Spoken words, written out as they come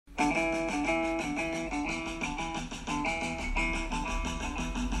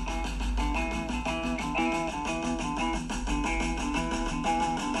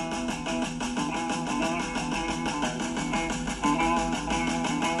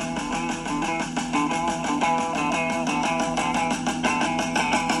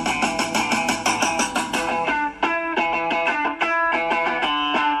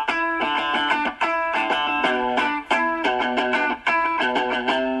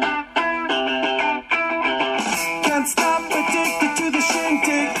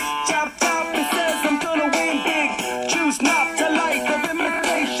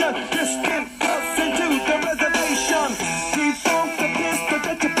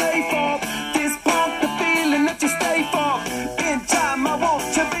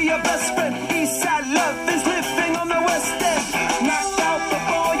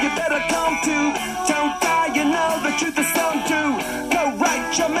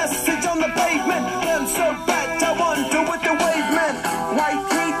message on the pavement. Burn so bright, I wonder what the wave meant. White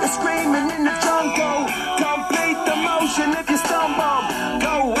heat is screaming in the jungle. Complete the motion if you stumble.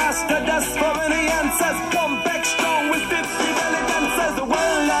 Go ask the dust for any answers. Come back strong with 50 belly dancers. The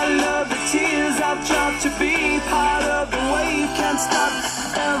world I love, the tears I've tried to be part of the wave can't stop.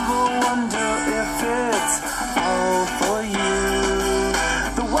 Ever wonder if it's all for you?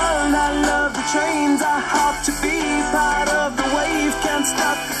 The world I love, the trains I hop to be part of the wave can't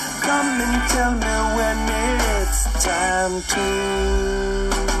stop. Come and tell me when it's time to.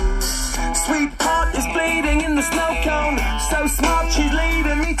 Sweetheart is bleeding in the snow cone. So smart she's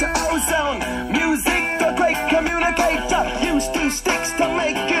leading me to ozone. Music, the great communicator. Use 2 sticks to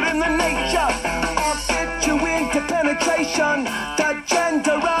make it in the nature. I'll get you into penetration. The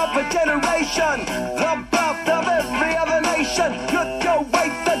gender of a generation. The birth of every other nation. Look your way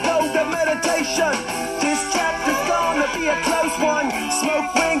to go to meditation. This chapter's gonna be a close one. Smoke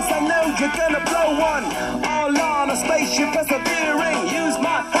rings, I know you're gonna blow one. All on a spaceship persevering. Use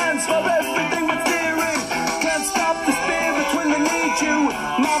my hands for everything with fearing. Can't stop the spirits when they need you.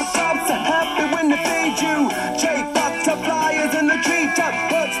 Mob tops are happy when they feed you. J-butterflies in the treetop.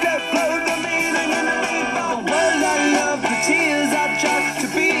 Words that blow the meaning in the meatball. The world I love, the tears I tried to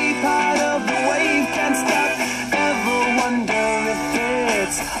be part of the wave can't stop. Ever wonder if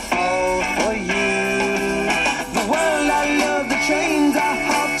it's all for you? The world I love, the trains I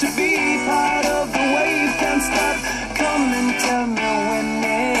hop to be part of the wave can't stop. Come and tell me when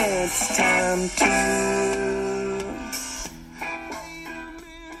it's time to.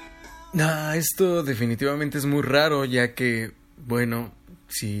 Esto definitivamente es muy raro, ya que, bueno,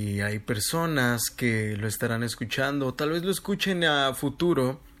 si hay personas que lo estarán escuchando, o tal vez lo escuchen a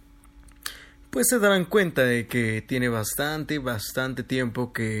futuro, pues se darán cuenta de que tiene bastante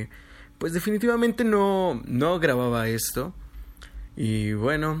tiempo que, pues definitivamente no grababa esto. Y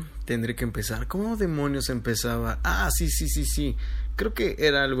bueno, tendré que empezar. ¿Cómo demonios empezaba? Sí. Creo que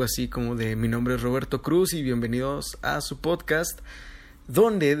era algo así como de: mi nombre es Roberto Cruz y bienvenidos a su podcast,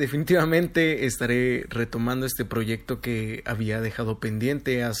 donde definitivamente estaré retomando este proyecto que había dejado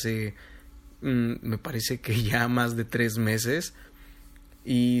pendiente hace, me parece que ya más de 3 meses.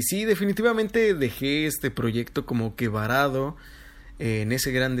 Y sí, definitivamente dejé este proyecto como que varado en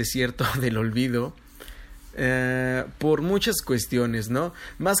ese gran desierto del olvido, por muchas cuestiones, ¿no?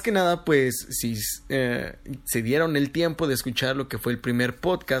 Más que nada, pues, si se dieron el tiempo de escuchar lo que fue el primer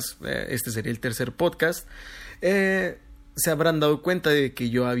podcast, este sería el tercer podcast, se habrán dado cuenta de que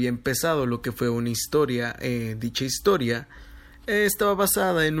yo había empezado lo que fue una historia. Dicha historia estaba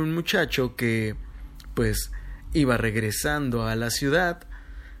basada en un muchacho que, pues, iba regresando a la ciudad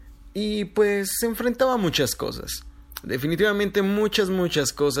y, pues, se enfrentaba a muchas cosas. Definitivamente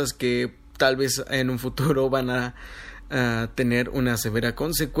muchas cosas que tal vez en un futuro van a tener una severa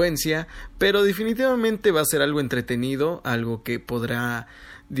consecuencia, pero definitivamente va a ser algo entretenido, algo que podrá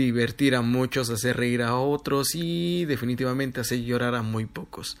divertir a muchos, hacer reír a otros y definitivamente hacer llorar a muy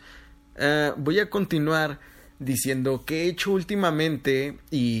pocos. Voy a continuar diciendo qué he hecho últimamente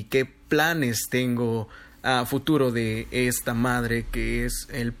y qué planes tengo a futuro de esta madre que es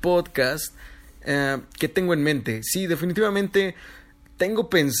el podcast, que tengo en mente. Sí, definitivamente tengo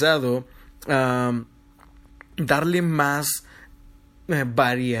pensado darle más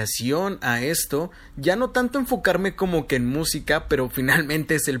variación a esto, ya no tanto enfocarme como que en música, pero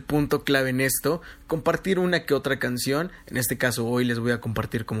finalmente es el punto clave en esto, compartir una que otra canción. En este caso hoy les voy a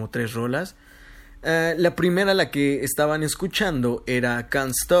compartir como 3 rolas. La primera, la que estaban escuchando, era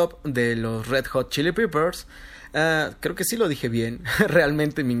Can't Stop de los Red Hot Chili Peppers. Creo que sí lo dije bien.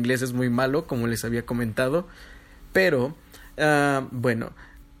 Realmente mi inglés es muy malo, como les había comentado, pero bueno,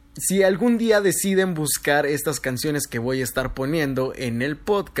 si algún día deciden buscar estas canciones que voy a estar poniendo en el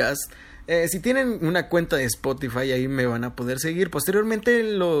podcast, si tienen una cuenta de Spotify, ahí me van a poder seguir. Posteriormente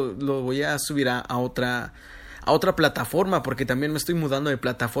lo voy a subir a otra plataforma, porque también me estoy mudando de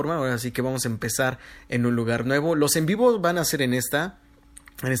plataforma. Ahora sí que vamos a empezar en un lugar nuevo. Los en vivos van a ser en esta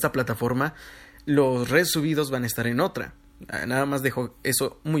plataforma. Los resubidos van a estar en otra. Nada más dejo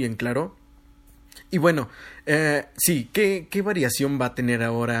eso muy en claro. Y bueno, sí, ¿qué variación va a tener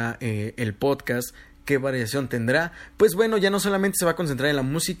ahora el podcast? ¿Qué variación tendrá? Pues bueno, ya no solamente se va a concentrar en la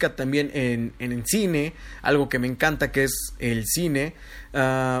música, también en el cine, algo que me encanta, que es el cine.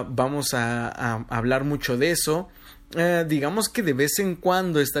 Vamos a hablar mucho de eso. Digamos que de vez en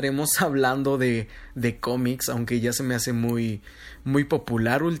cuando estaremos hablando de cómics, aunque ya se me hace muy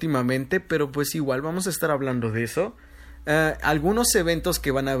popular últimamente, pero pues igual vamos a estar hablando de eso. Algunos eventos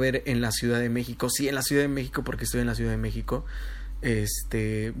que van a haber en la Ciudad de México, sí, en la Ciudad de México, porque estoy en la Ciudad de México,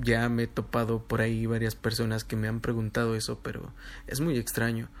 Ya me he topado por ahí varias personas que me han preguntado eso, pero es muy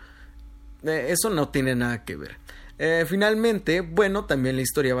extraño. Eso no tiene nada que ver. Finalmente, bueno, también la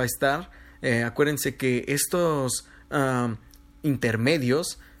historia va a estar. Acuérdense que estos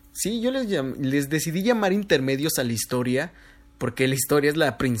intermedios, sí, yo les decidí llamar intermedios a la historia, porque la historia es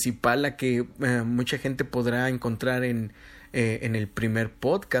la principal, la que mucha gente podrá encontrar en el primer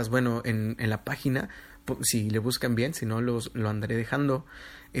podcast, bueno, en la página, si le buscan bien, si no lo andaré dejando.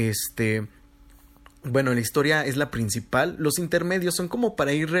 Bueno, la historia es la principal. Los intermedios son como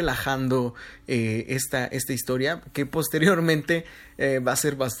para ir relajando esta historia, que posteriormente va a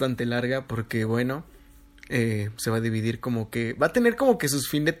ser bastante larga, porque bueno, se va a dividir como que va a tener como que sus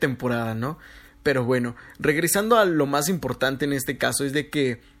fin de temporada, ¿no? Pero bueno, regresando a lo más importante en este caso es de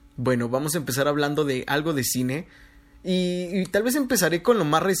que, bueno, vamos a empezar hablando de algo de cine. Y tal vez empezaré con lo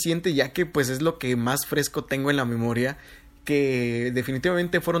más reciente, ya que pues es lo que más fresco tengo en la memoria, que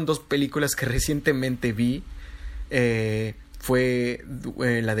definitivamente fueron 2 películas que recientemente vi. Fue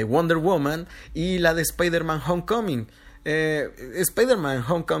la de Wonder Woman y la de Spider-Man Homecoming. Spider-Man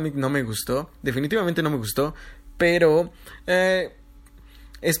Homecoming no me gustó, definitivamente no me gustó, pero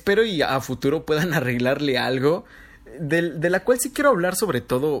espero y a futuro puedan arreglarle algo. De la cual sí quiero hablar sobre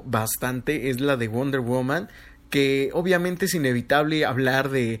todo bastante es la de Wonder Woman, que obviamente es inevitable hablar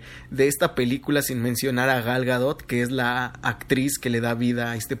de esta película sin mencionar a Gal Gadot, que es la actriz que le da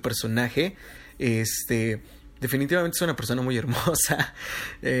vida a este personaje. Definitivamente es una persona muy hermosa.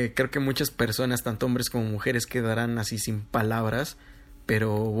 Creo que muchas personas, tanto hombres como mujeres, quedarán así sin palabras.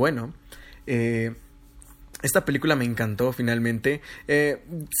 Pero bueno, esta película me encantó finalmente.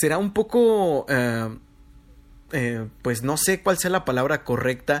 Será un poco... pues no sé cuál sea la palabra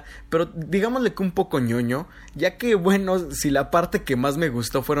correcta, pero digámosle que un poco ñoño, ya que bueno, si la parte que más me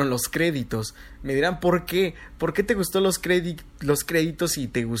gustó fueron los créditos. Me dirán, ¿por qué? ¿Por qué te gustó los créditos si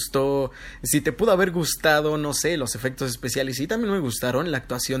te gustó, si te pudo haber gustado, no sé, los efectos especiales? Sí, también me gustaron la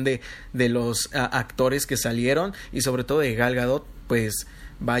actuación de los actores que salieron, y sobre todo de Gal Gadot, pues...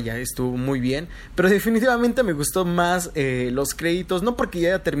 vaya, estuvo muy bien, pero definitivamente me gustó más los créditos, no porque ya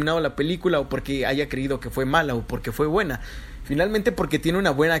haya terminado la película o porque haya creído que fue mala o porque fue buena, finalmente porque tiene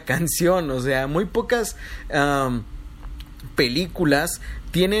una buena canción. O sea, muy pocas películas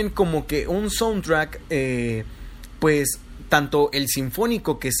tienen como que un soundtrack, pues tanto el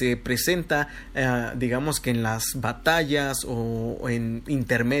sinfónico que se presenta, digamos que en las batallas o en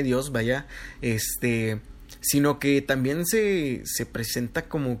intermedios, vaya, sino que también se presenta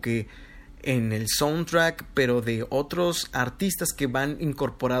como que en el soundtrack, pero de otros artistas que van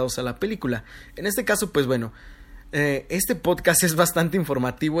incorporados a la película. En este caso, pues bueno, este podcast es bastante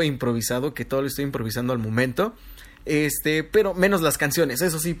informativo e improvisado, que todo lo estoy improvisando al momento, pero menos las canciones,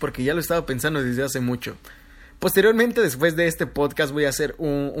 eso sí, porque ya lo estaba pensando desde hace mucho. Posteriormente, después de este podcast, voy a hacer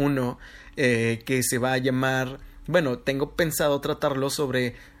uno que se va a llamar, bueno, tengo pensado tratarlo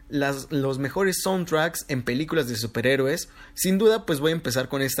sobre los mejores soundtracks en películas de superhéroes. Sin duda, pues voy a empezar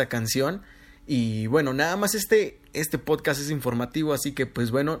con esta canción. Y bueno, nada más este podcast es informativo, así que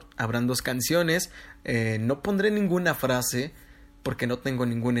pues bueno, habrán 2 canciones. No pondré ninguna frase porque no tengo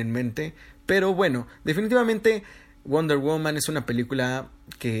ninguna en mente, pero bueno, definitivamente Wonder Woman es una película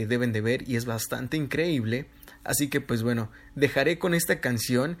que deben de ver y es bastante increíble. Así que pues bueno, dejaré con esta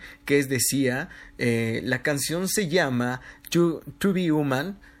canción que es de Sia. La canción se llama To Be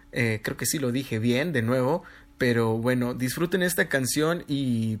Human. Creo que sí lo dije bien de nuevo, pero bueno, disfruten esta canción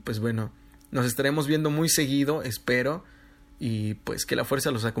y pues bueno, nos estaremos viendo muy seguido, espero, y pues que la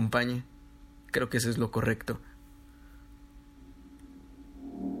fuerza los acompañe. Creo que eso es lo correcto.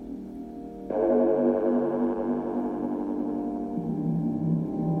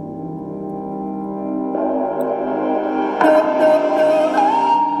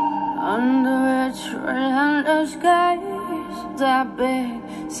 Under its relentless gaze, that big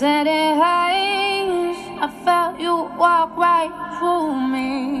city haze, I felt you walk right through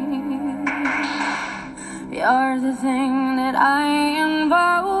me. You're the thing that I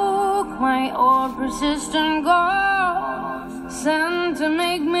invoke, my old persistent ghost, sent to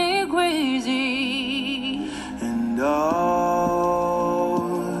make me crazy. And oh,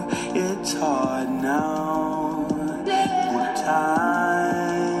 it's hard now, the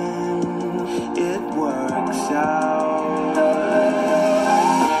time it works out.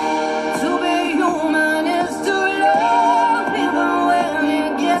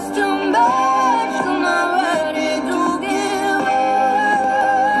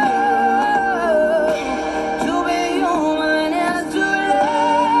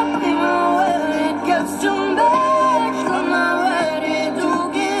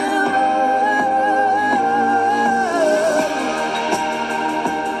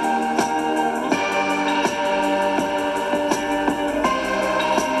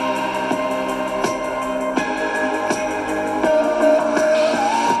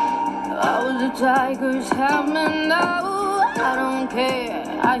 Neighbors have me now, I don't care,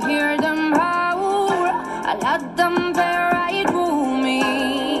 I hear them howl, I let them bear right through me.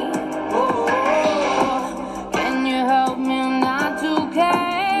 Can you help me not to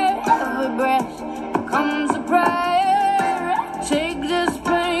care? Every breath becomes a prayer, take this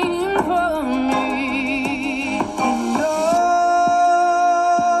pain from me. Oh,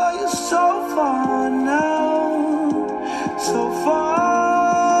 you're so far now, so far.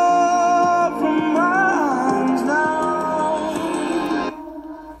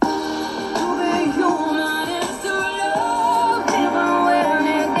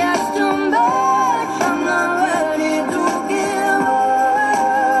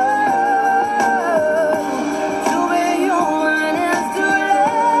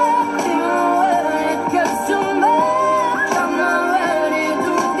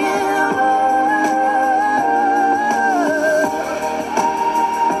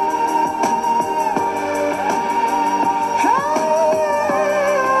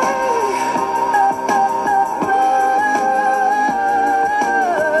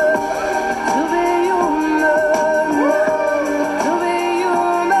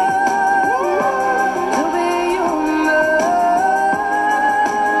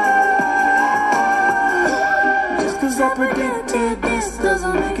 I predicted this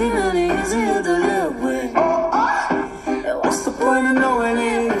doesn't make it any easier to live with. What's the point of knowing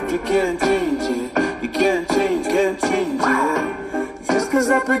it if you can't change it? You can't change it. Just cause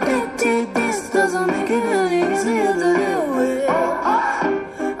I predicted this doesn't make it any easier to live with.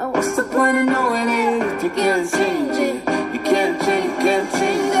 What's the point of knowing it if you can't change it? You can't change it.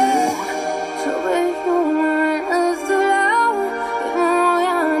 To be human is too loud, even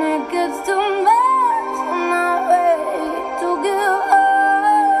when it gets too much. I'm not ready to give up.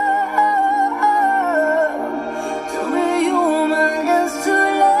 To be human is too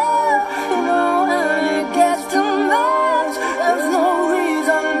loud, even when it gets too much. There's no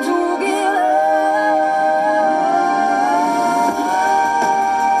reason to give up.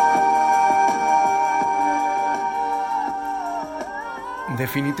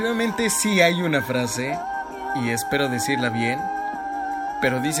 Definitivamente sí hay una frase, y espero decirla bien,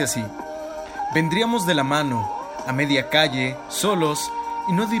 pero dice así: vendríamos de la mano, a media calle, solos,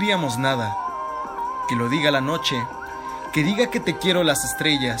 y no diríamos nada. Que lo diga la noche, que diga que te quiero las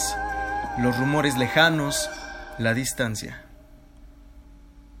estrellas, los rumores lejanos, la distancia.